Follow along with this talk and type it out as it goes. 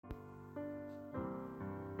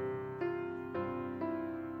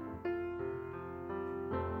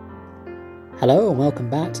Hello and welcome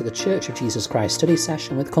back to the Church of Jesus Christ study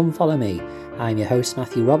session with Come Follow Me. I'm your host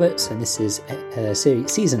Matthew Roberts and this is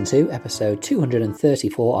Season 2, Episode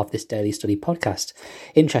 234 of this daily study podcast.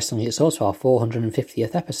 Interestingly, it's also our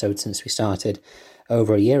 450th episode since we started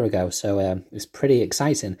over a year ago, so it's pretty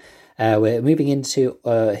exciting. We're moving into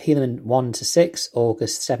Helaman 1 to 6,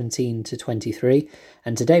 August 17 to 23,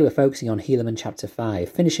 and today we're focusing on Helaman chapter 5,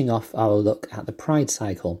 finishing off our look at the pride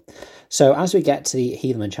cycle. So as we get to the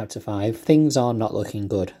Helaman chapter 5, things are not looking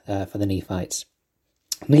good for the Nephites.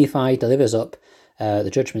 Nephi delivers up the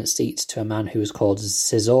judgment seat to a man who is called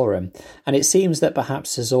Cezoram, and it seems that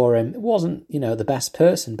perhaps Cezoram wasn't, the best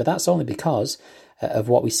person, but that's only because of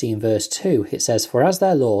what we see in verse 2. It says, "For as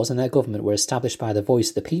their laws and their government were established by the voice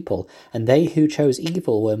of the people, and they who chose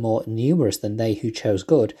evil were more numerous than they who chose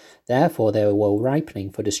good, therefore they were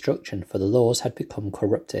ripening for destruction, for the laws had become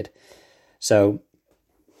corrupted." So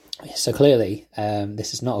clearly,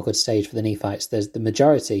 this is not a good stage for the Nephites. The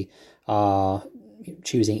majority are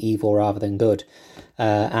choosing evil rather than good.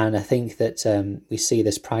 And I think that we see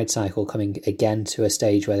this pride cycle coming again to a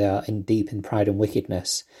stage where they are deep in pride and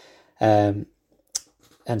wickedness.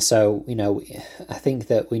 And so, I think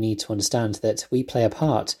that we need to understand that we play a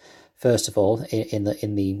part, first of all,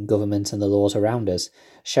 in the government and the laws around us.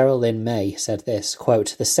 Cheryl Lynn May said this,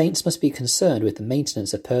 quote, "The saints must be concerned with the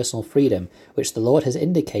maintenance of personal freedom, which the Lord has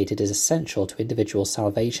indicated is essential to individual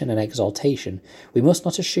salvation and exaltation. We must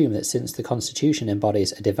not assume that since the Constitution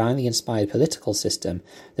embodies a divinely inspired political system,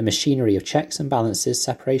 the machinery of checks and balances,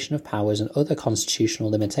 separation of powers, and other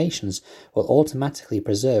constitutional limitations will automatically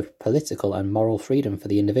preserve political and moral freedom for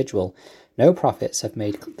the individual. The prophets have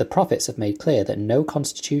made clear that no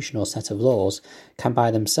constitution or set of laws can by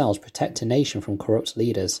themselves protect a nation from corrupt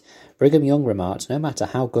leaders. Brigham Young remarked, no matter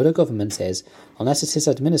how good a government is, unless it is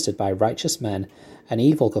administered by righteous men, an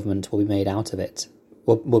evil government will be made of it,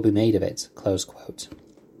 close quote.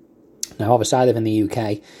 Now, obviously, I live in the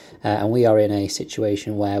UK, and we are in a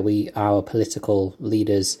situation where our political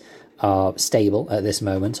leaders are stable at this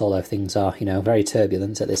moment, although things are, very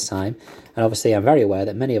turbulent at this time. And obviously, I'm very aware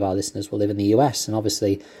that many of our listeners will live in the US, and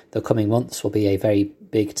obviously the coming months will be a very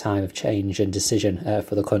big time of change and decision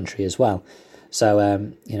for the country as well. So,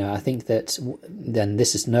 I think that then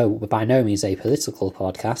this is by no means a political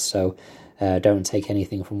podcast, so don't take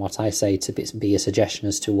anything from what I say to be a suggestion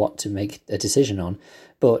as to what to make a decision on.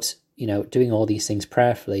 But, doing all these things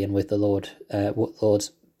prayerfully and with the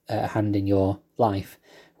Lord's hand in your life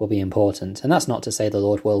will be important. And that's not to say the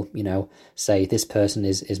Lord will, say this person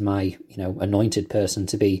is my, anointed person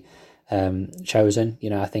to be chosen.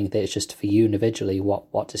 I think that it's just for you individually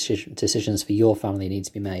what decisions for your family need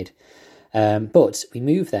to be made. But we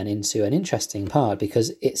move then into an interesting part,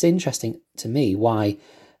 because it's interesting to me why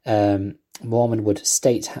Mormon would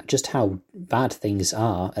state just how bad things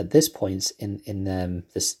are at this point in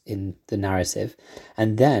the narrative,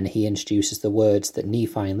 and then he introduces the words that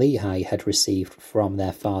Nephi and Lehi had received from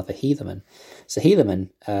their father Helaman. So Helaman,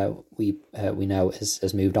 we know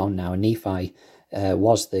has moved on now, and Nephi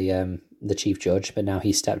was the chief judge, but now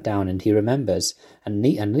he stepped down, and he remembers, and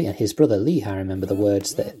his brother Lehi remember the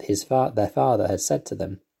words that their father had said to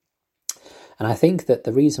them. And I think that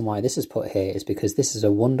the reason why this is put here is because this is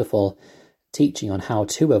a wonderful teaching on how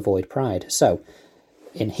to avoid pride. So,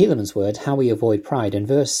 in Helaman's word, how we avoid pride, in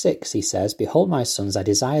verse 6 he says, "Behold, my sons, I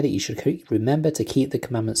desire that you should remember to keep the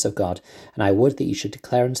commandments of God, and I would that you should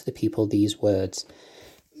declare unto the people these words."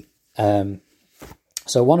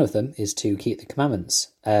 So one of them is to keep the commandments.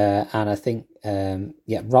 And I think,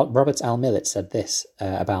 Robert L. Millett said this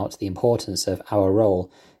about the importance of our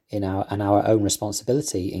role and our own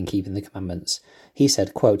responsibility in keeping the commandments. He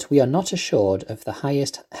said, quote, "We are not assured of the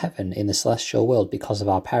highest heaven in the celestial world because of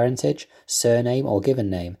our parentage, surname, or given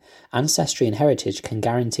name. Ancestry and heritage can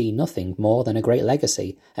guarantee nothing more than a great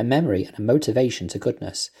legacy, a memory, and a motivation to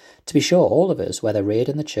goodness. To be sure, all of us, whether reared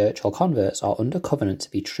in the church or converts, are under covenant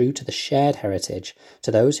to be true to the shared heritage,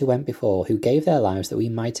 to those who went before, who gave their lives that we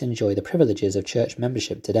might enjoy the privileges of church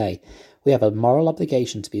membership today. We have a moral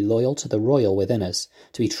obligation to be loyal to the royal within us,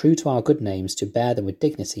 to be true to our good names, to bear them with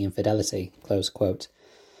dignity and fidelity," close quote.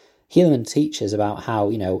 Helaman teaches about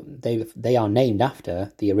how, they are named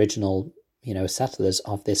after the original, settlers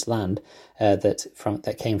of this land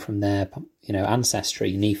that came from their,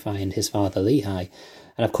 ancestry, Nephi and his father Lehi.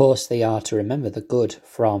 And of course, they are to remember the good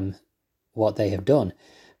from what they have done.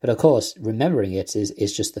 But of course, remembering it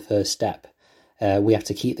is just the first step. We have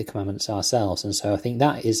to keep the commandments ourselves. And so I think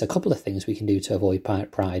that is a couple of things we can do to avoid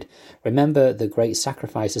pride. Remember the great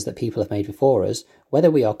sacrifices that people have made before us, whether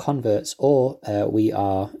we are converts or we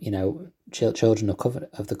are, children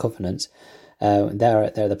of the covenant,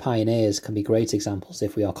 they're the pioneers, can be great examples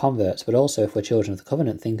if we are converts, but also if we're children of the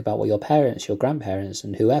covenant, think about what your parents, your grandparents,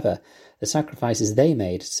 and whoever, the sacrifices they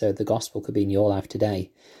made so the gospel could be in your life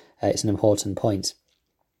today. It's an important point.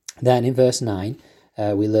 Then in verse 9,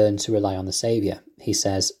 we learn to rely on the Saviour. He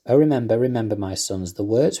says, "O remember, my sons, the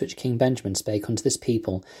words which King Benjamin spake unto this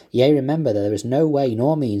people. Yea, remember that there is no way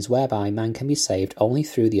nor means whereby man can be saved, only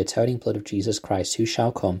through the atoning blood of Jesus Christ, who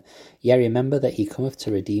shall come. Yea, remember that he cometh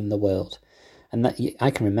to redeem the world." And that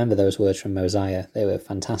I can remember those words from Mosiah. They were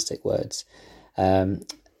fantastic words.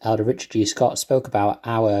 Elder Richard G. Scott spoke about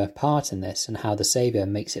our part in this and how the Saviour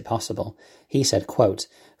makes it possible. He said, quote,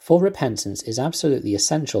 "Full repentance is absolutely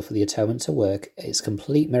essential for the atonement to work its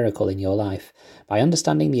complete miracle in your life. By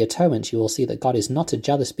understanding the atonement, you will see that God is not a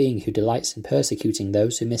jealous being who delights in persecuting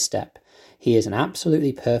those who misstep. He is an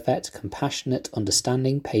absolutely perfect, compassionate,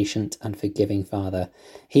 understanding, patient, and forgiving Father.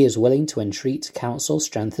 He is willing to entreat, counsel,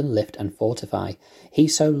 strengthen, lift, and fortify. He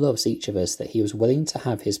so loves each of us that he was willing to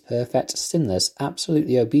have his perfect, sinless,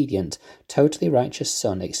 absolutely obedient, totally righteous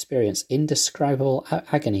Son experience indescribable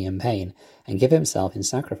agony and pain, and give himself in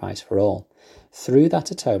sacrifice for all. Through that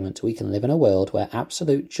atonement, we can live in a world where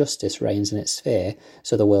absolute justice reigns in its sphere,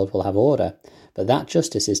 so the world will have order. But that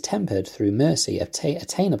justice is tempered through mercy,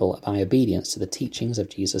 attainable by obedience to the teachings of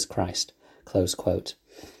Jesus Christ." Close quote.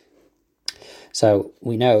 So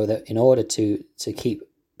we know that in order to keep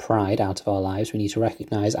pride out of our lives, we need to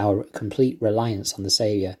recognise our complete reliance on the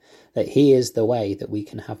Saviour, that he is the way that we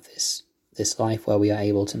can have this life where we are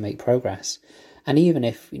able to make progress. And even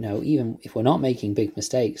if we're not making big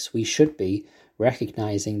mistakes, we should be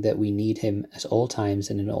recognising that we need him at all times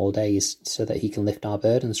and in all days so that he can lift our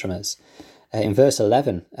burdens from us. In verse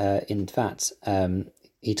 11, in fact,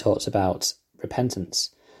 he talks about repentance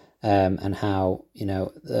and how,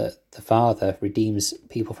 the Father redeems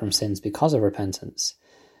people from sins because of repentance.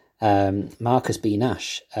 Marcus B.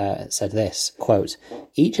 Nash said this, quote,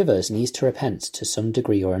 "Each of us needs to repent to some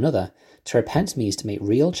degree or another. To repent means to make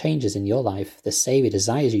real changes in your life the Saviour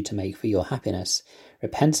desires you to make for your happiness.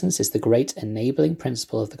 Repentance is the great enabling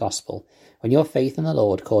principle of the gospel. When your faith in the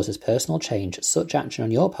Lord causes personal change, such action on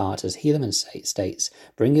your part, as Helaman states,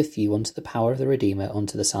 bringeth you unto the power of the Redeemer,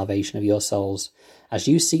 unto the salvation of your souls. As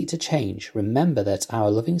you seek to change, remember that our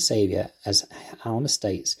loving Saviour, as Alma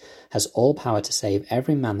states, has all power to save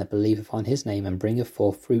every man that believeth on his name and bringeth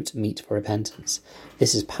forth fruit meet for repentance.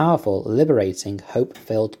 This is powerful, liberating,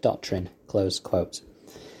 hope-filled doctrine." Close quote.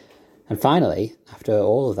 And finally, after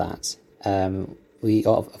all of that, we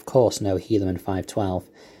of course know Helaman 5:12,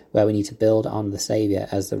 where we need to build on the Saviour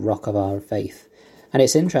as the rock of our faith. And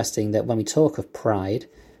it's interesting that when we talk of pride,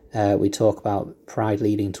 we talk about pride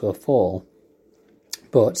leading to a fall.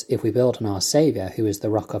 But if we build on our Saviour, who is the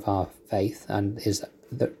rock of our faith and is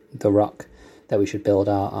the rock that we should build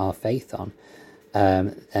our faith on,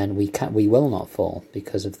 then we will not fall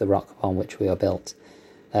because of the rock upon which we are built.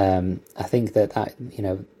 I think that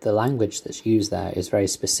the language that's used there is very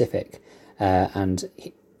specific, and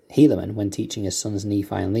Helaman, when teaching his sons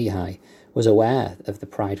Nephi and Lehi, was aware of the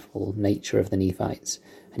prideful nature of the Nephites,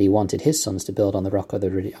 and he wanted his sons to build on the rock of the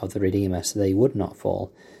Redeemer so they would not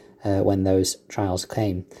fall when those trials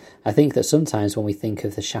came. I think that sometimes when we think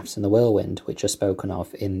of the shafts in the whirlwind, which are spoken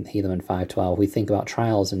of in Helaman 5:12, we think about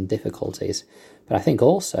trials and difficulties, but I think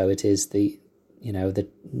also it is the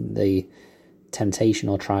temptation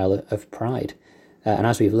or trial of pride. And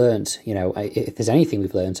as we've learnt, if there's anything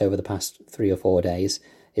we've learnt over the past 3 or 4 days,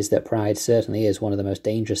 is that pride certainly is one of the most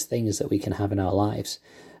dangerous things that we can have in our lives.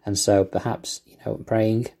 And so perhaps,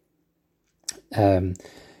 praying,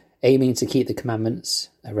 aiming to keep the commandments,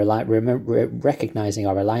 recognising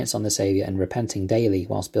our reliance on the Saviour and repenting daily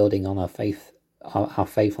whilst building on our faith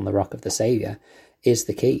on the rock of the Saviour is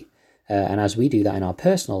the key. And as we do that in our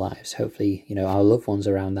personal lives, hopefully, our loved ones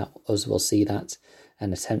around us will see that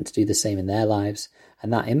and attempt to do the same in their lives.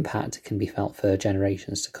 And that impact can be felt for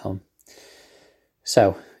generations to come.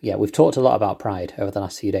 So, we've talked a lot about pride over the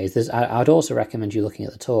last few days. I'd also recommend you looking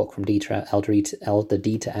at the talk from Elder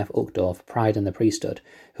Dieter F. Uchtdorf, Pride in the Priesthood,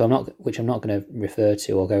 which I'm not going to refer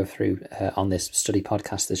to or go through on this study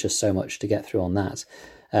podcast. There's just so much to get through on that.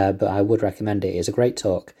 But I would recommend it. It's a great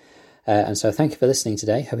talk. And so thank you for listening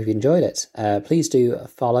today. Hope you've enjoyed it. Please do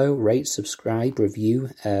follow, rate, subscribe, review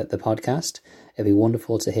the podcast. It'd be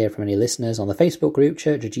wonderful to hear from any listeners on the Facebook group,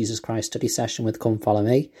 Church of Jesus Christ Study Session with Come Follow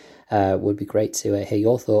Me. Would be great to hear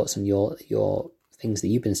your thoughts and your things that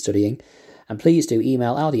you've been studying. And please do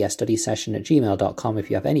email ldsstudysession@gmail.com if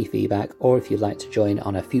you have any feedback, or if you'd like to join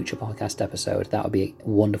on a future podcast episode. That would be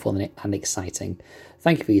wonderful and exciting.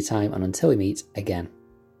 Thank you for your time, and until we meet again.